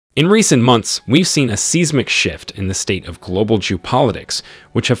In recent months, we've seen a seismic shift in the state of global geopolitics,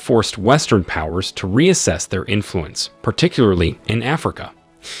 which have forced Western powers to reassess their influence, particularly in Africa.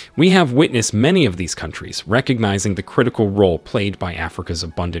 We have witnessed many of these countries recognizing the critical role played by Africa's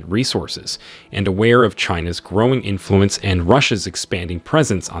abundant resources, and aware of China's growing influence and Russia's expanding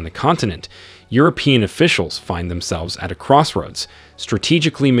presence on the continent. European officials find themselves at a crossroads,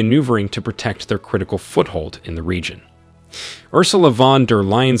 strategically maneuvering to protect their critical foothold in the region. Ursula von der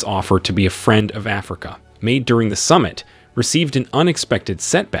Leyen's offer to be a friend of Africa, made during the summit, received an unexpected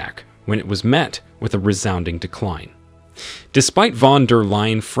setback when it was met with a resounding decline. Despite von der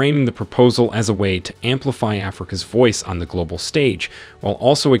Leyen framing the proposal as a way to amplify Africa's voice on the global stage, while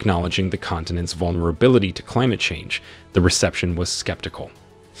also acknowledging the continent's vulnerability to climate change, the reception was skeptical.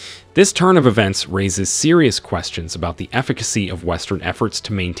 This turn of events raises serious questions about the efficacy of Western efforts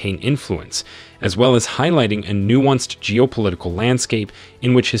to maintain influence, as well as highlighting a nuanced geopolitical landscape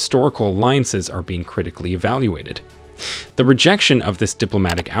in which historical alliances are being critically evaluated. The rejection of this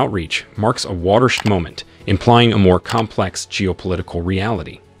diplomatic outreach marks a watershed moment, implying a more complex geopolitical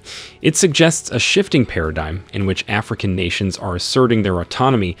reality. It suggests a shifting paradigm in which African nations are asserting their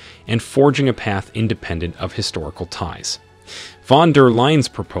autonomy and forging a path independent of historical ties. Von der Leyen's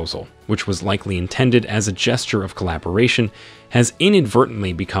proposal, which was likely intended as a gesture of collaboration, has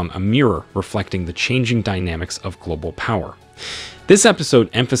inadvertently become a mirror reflecting the changing dynamics of global power. This episode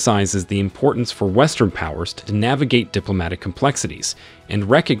emphasizes the importance for Western powers to navigate diplomatic complexities and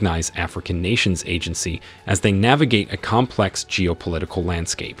recognize African nations' agency as they navigate a complex geopolitical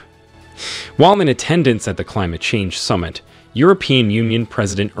landscape. While in attendance at the Climate Change Summit, European Union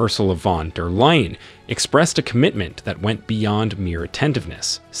President Ursula von der Leyen expressed a commitment that went beyond mere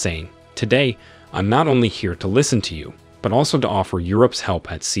attentiveness, saying, "Today, I'm not only here to listen to you, but also to offer Europe's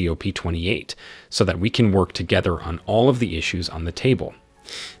help at COP28 so that we can work together on all of the issues on the table."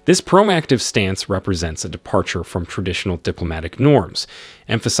 This proactive stance represents a departure from traditional diplomatic norms,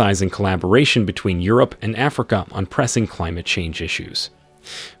 emphasizing collaboration between Europe and Africa on pressing climate change issues.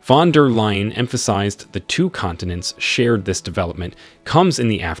 Von der Leyen emphasized the two continents shared. This development comes in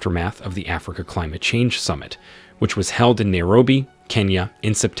the aftermath of the Africa Climate Change Summit, which was held in Nairobi, Kenya,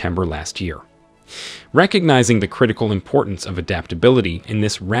 in September last year. Recognizing the critical importance of adaptability in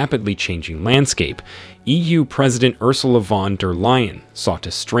this rapidly changing landscape, EU President Ursula von der Leyen sought to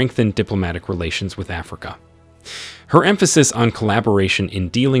strengthen diplomatic relations with Africa. Her emphasis on collaboration in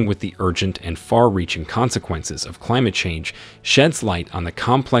dealing with the urgent and far-reaching consequences of climate change sheds light on the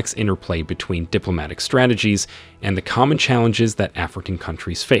complex interplay between diplomatic strategies and the common challenges that African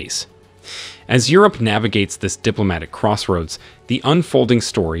countries face. As Europe navigates this diplomatic crossroads, the unfolding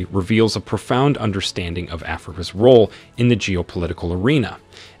story reveals a profound understanding of Africa's role in the geopolitical arena,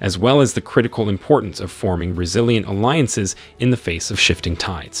 as well as the critical importance of forming resilient alliances in the face of shifting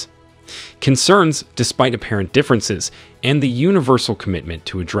tides. Concerns, despite apparent differences, and the universal commitment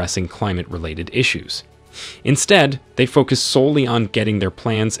to addressing climate-related issues. Instead, they focus solely on getting their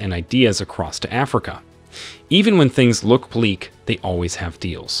plans and ideas across to Africa. Even when things look bleak, they always have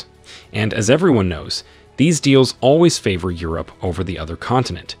deals. And as everyone knows, these deals always favor Europe over the other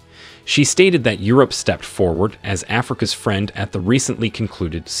continent. She stated that Europe stepped forward as Africa's friend at the recently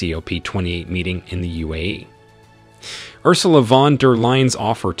concluded COP28 meeting in the UAE. Ursula von der Leyen's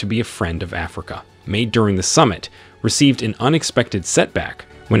offer to be a friend of Africa, made during the summit, received an unexpected setback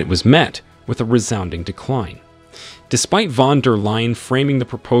when it was met with a resounding decline. Despite von der Leyen framing the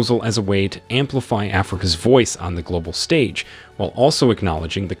proposal as a way to amplify Africa's voice on the global stage, while also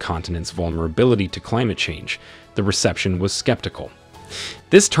acknowledging the continent's vulnerability to climate change, the reception was skeptical.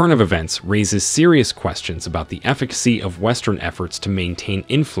 This turn of events raises serious questions about the efficacy of Western efforts to maintain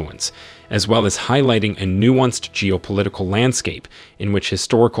influence, as well as highlighting a nuanced geopolitical landscape in which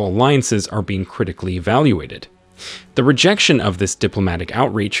historical alliances are being critically evaluated. The rejection of this diplomatic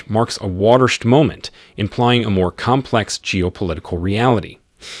outreach marks a watershed moment, implying a more complex geopolitical reality.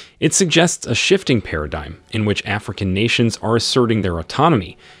 It suggests a shifting paradigm in which African nations are asserting their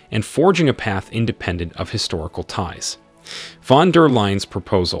autonomy and forging a path independent of historical ties. Von der Leyen's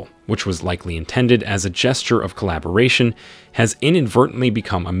proposal, which was likely intended as a gesture of collaboration, has inadvertently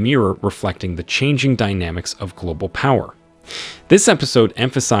become a mirror reflecting the changing dynamics of global power. This episode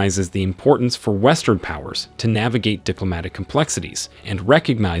emphasizes the importance for Western powers to navigate diplomatic complexities and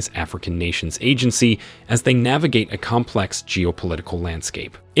recognize African nations' agency as they navigate a complex geopolitical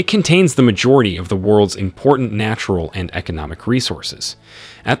landscape. It contains the majority of the world's important natural and economic resources.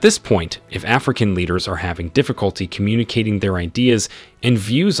 At this point, if African leaders are having difficulty communicating their ideas and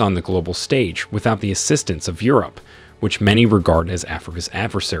views on the global stage without the assistance of Europe, which many regard as Africa's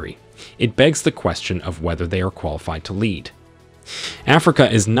adversary, it begs the question of whether they are qualified to lead.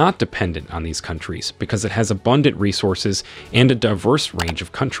 Africa is not dependent on these countries because it has abundant resources and a diverse range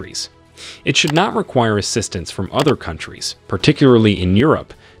of countries. It should not require assistance from other countries, particularly in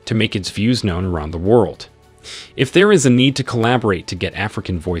Europe, to make its views known around the world. If there is a need to collaborate to get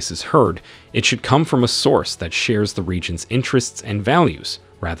African voices heard, it should come from a source that shares the region's interests and values,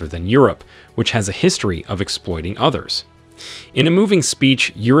 rather than Europe, which has a history of exploiting others. In a moving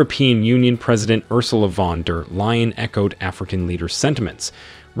speech, European Union President Ursula von der Leyen echoed African leaders' sentiments,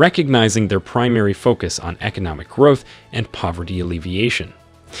 recognizing their primary focus on economic growth and poverty alleviation.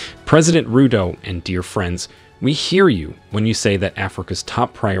 President Ruto and dear friends, we hear you when you say that Africa's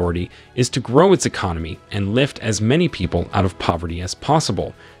top priority is to grow its economy and lift as many people out of poverty as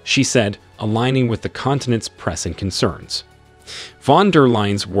possible, she said, aligning with the continent's pressing concerns. Von der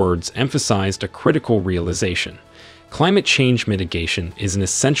Leyen's words emphasized a critical realization. Climate change mitigation is an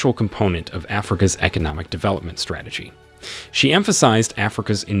essential component of Africa's economic development strategy. She emphasized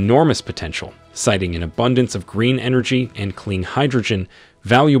Africa's enormous potential, citing an abundance of green energy and clean hydrogen,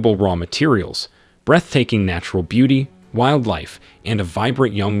 valuable raw materials, breathtaking natural beauty, wildlife, and a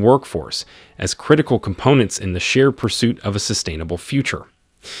vibrant young workforce as critical components in the shared pursuit of a sustainable future.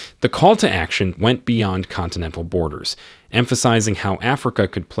 The call to action went beyond continental borders, emphasizing how Africa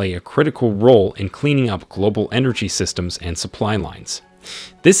could play a critical role in cleaning up global energy systems and supply lines.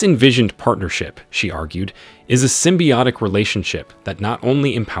 This envisioned partnership, she argued, is a symbiotic relationship that not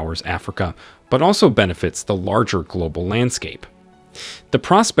only empowers Africa, but also benefits the larger global landscape. The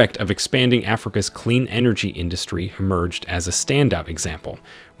prospect of expanding Africa's clean energy industry emerged as a standout example,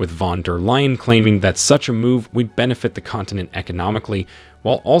 with von der Leyen claiming that such a move would benefit the continent economically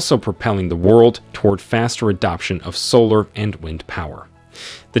while also propelling the world toward faster adoption of solar and wind power.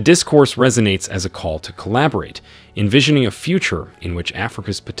 The discourse resonates as a call to collaborate, envisioning a future in which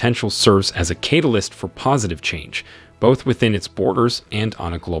Africa's potential serves as a catalyst for positive change, both within its borders and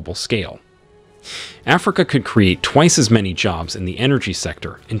on a global scale. Africa could create twice as many jobs in the energy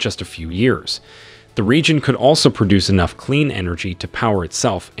sector in just a few years. The region could also produce enough clean energy to power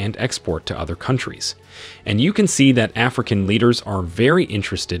itself and export to other countries. And you can see that African leaders are very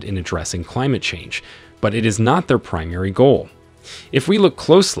interested in addressing climate change, but it is not their primary goal. If we look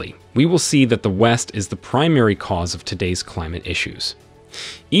closely, we will see that the West is the primary cause of today's climate issues.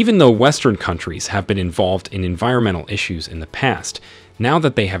 Even though Western countries have been involved in environmental issues in the past, now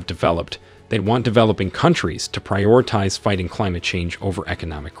that they have developed, they want developing countries to prioritize fighting climate change over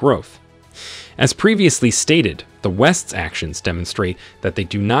economic growth. As previously stated, the West's actions demonstrate that they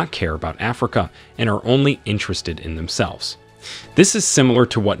do not care about Africa and are only interested in themselves. This is similar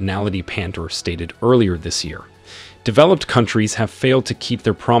to what Naledi Pandor stated earlier this year. Developed countries have failed to keep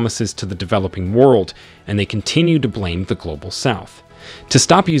their promises to the developing world, and they continue to blame the global South. To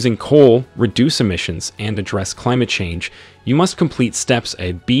stop using coal, reduce emissions, and address climate change, you must complete steps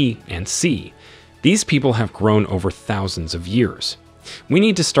A, B, and C. These people have grown over thousands of years. We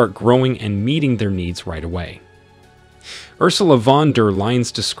need to start growing and meeting their needs right away. Ursula von der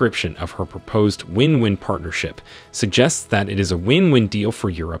Leyen's description of her proposed win-win partnership suggests that it is a win-win deal for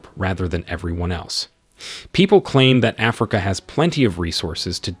Europe rather than everyone else. People claim that Africa has plenty of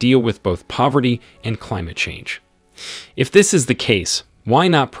resources to deal with both poverty and climate change. If this is the case, why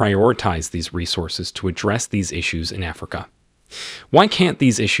not prioritize these resources to address these issues in Africa? Why can't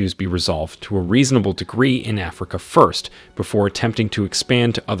these issues be resolved to a reasonable degree in Africa first, before attempting to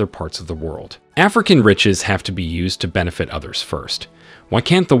expand to other parts of the world? African riches have to be used to benefit others first. Why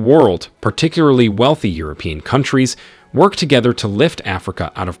can't the world, particularly wealthy European countries, work together to lift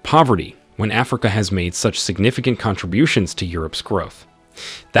Africa out of poverty when Africa has made such significant contributions to Europe's growth?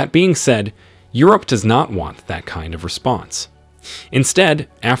 That being said, Europe does not want that kind of response. Instead,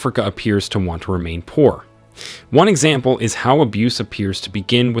 Africa appears to want to remain poor. One example is how abuse appears to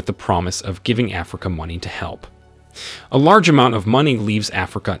begin with the promise of giving Africa money to help. A large amount of money leaves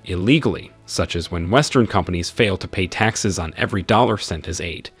Africa illegally, such as when Western companies fail to pay taxes on every dollar sent as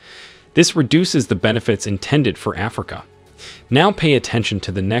aid. This reduces the benefits intended for Africa. Now pay attention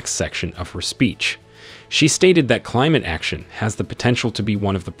to the next section of her speech. She stated that climate action has the potential to be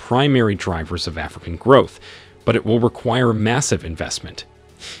one of the primary drivers of African growth, but it will require massive investment.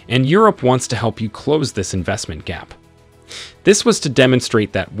 And Europe wants to help you close this investment gap. This was to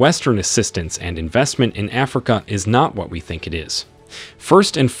demonstrate that Western assistance and investment in Africa is not what we think it is.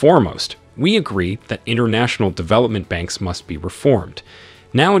 First and foremost, we agree that international development banks must be reformed.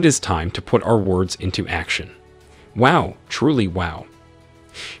 Now it is time to put our words into action. Wow, truly wow.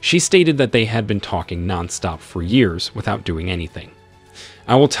 She stated that they had been talking nonstop for years without doing anything.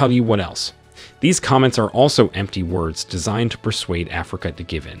 I will tell you what else. These comments are also empty words designed to persuade Africa to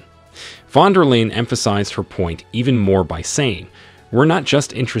give in. Von der Leyen emphasized her point even more by saying, "We're not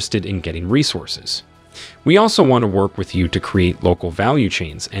just interested in getting resources. We also want to work with you to create local value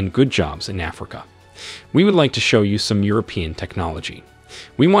chains and good jobs in Africa. We would like to show you some European technology.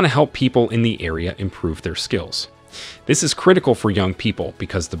 We want to help people in the area improve their skills. This is critical for young people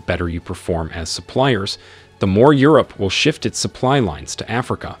because the better you perform as suppliers, the more Europe will shift its supply lines to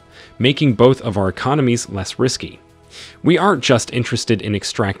Africa, making both of our economies less risky. We aren't just interested in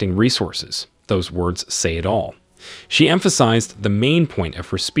extracting resources." Those words say it all. She emphasized the main point of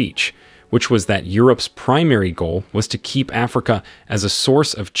her speech, which was that Europe's primary goal was to keep Africa as a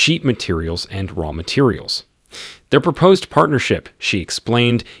source of cheap materials and raw materials. Their proposed partnership, she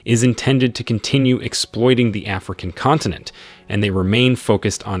explained, is intended to continue exploiting the African continent, and they remain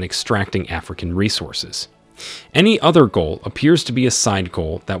focused on extracting African resources. Any other goal appears to be a side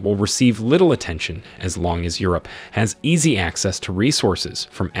goal that will receive little attention as long as Europe has easy access to resources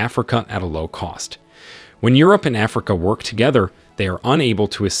from Africa at a low cost. When Europe and Africa work together, they are unable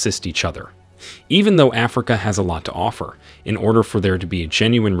to assist each other. Even though Africa has a lot to offer, in order for there to be a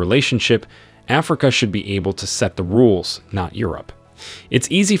genuine relationship, Africa should be able to set the rules, not Europe.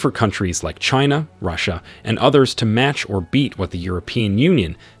 It's easy for countries like China, Russia, and others to match or beat what the European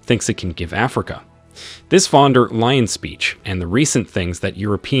Union thinks it can give Africa. This von der Leyen speech and the recent things that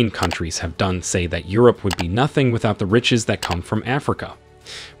European countries have done say that Europe would be nothing without the riches that come from Africa.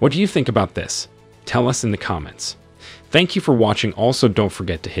 What do you think about this? Tell us in the comments. Thank you for watching. Also, don't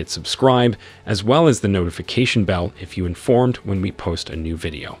forget to hit subscribe, as well as the notification bell if you're informed when we post a new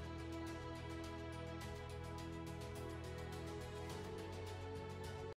video.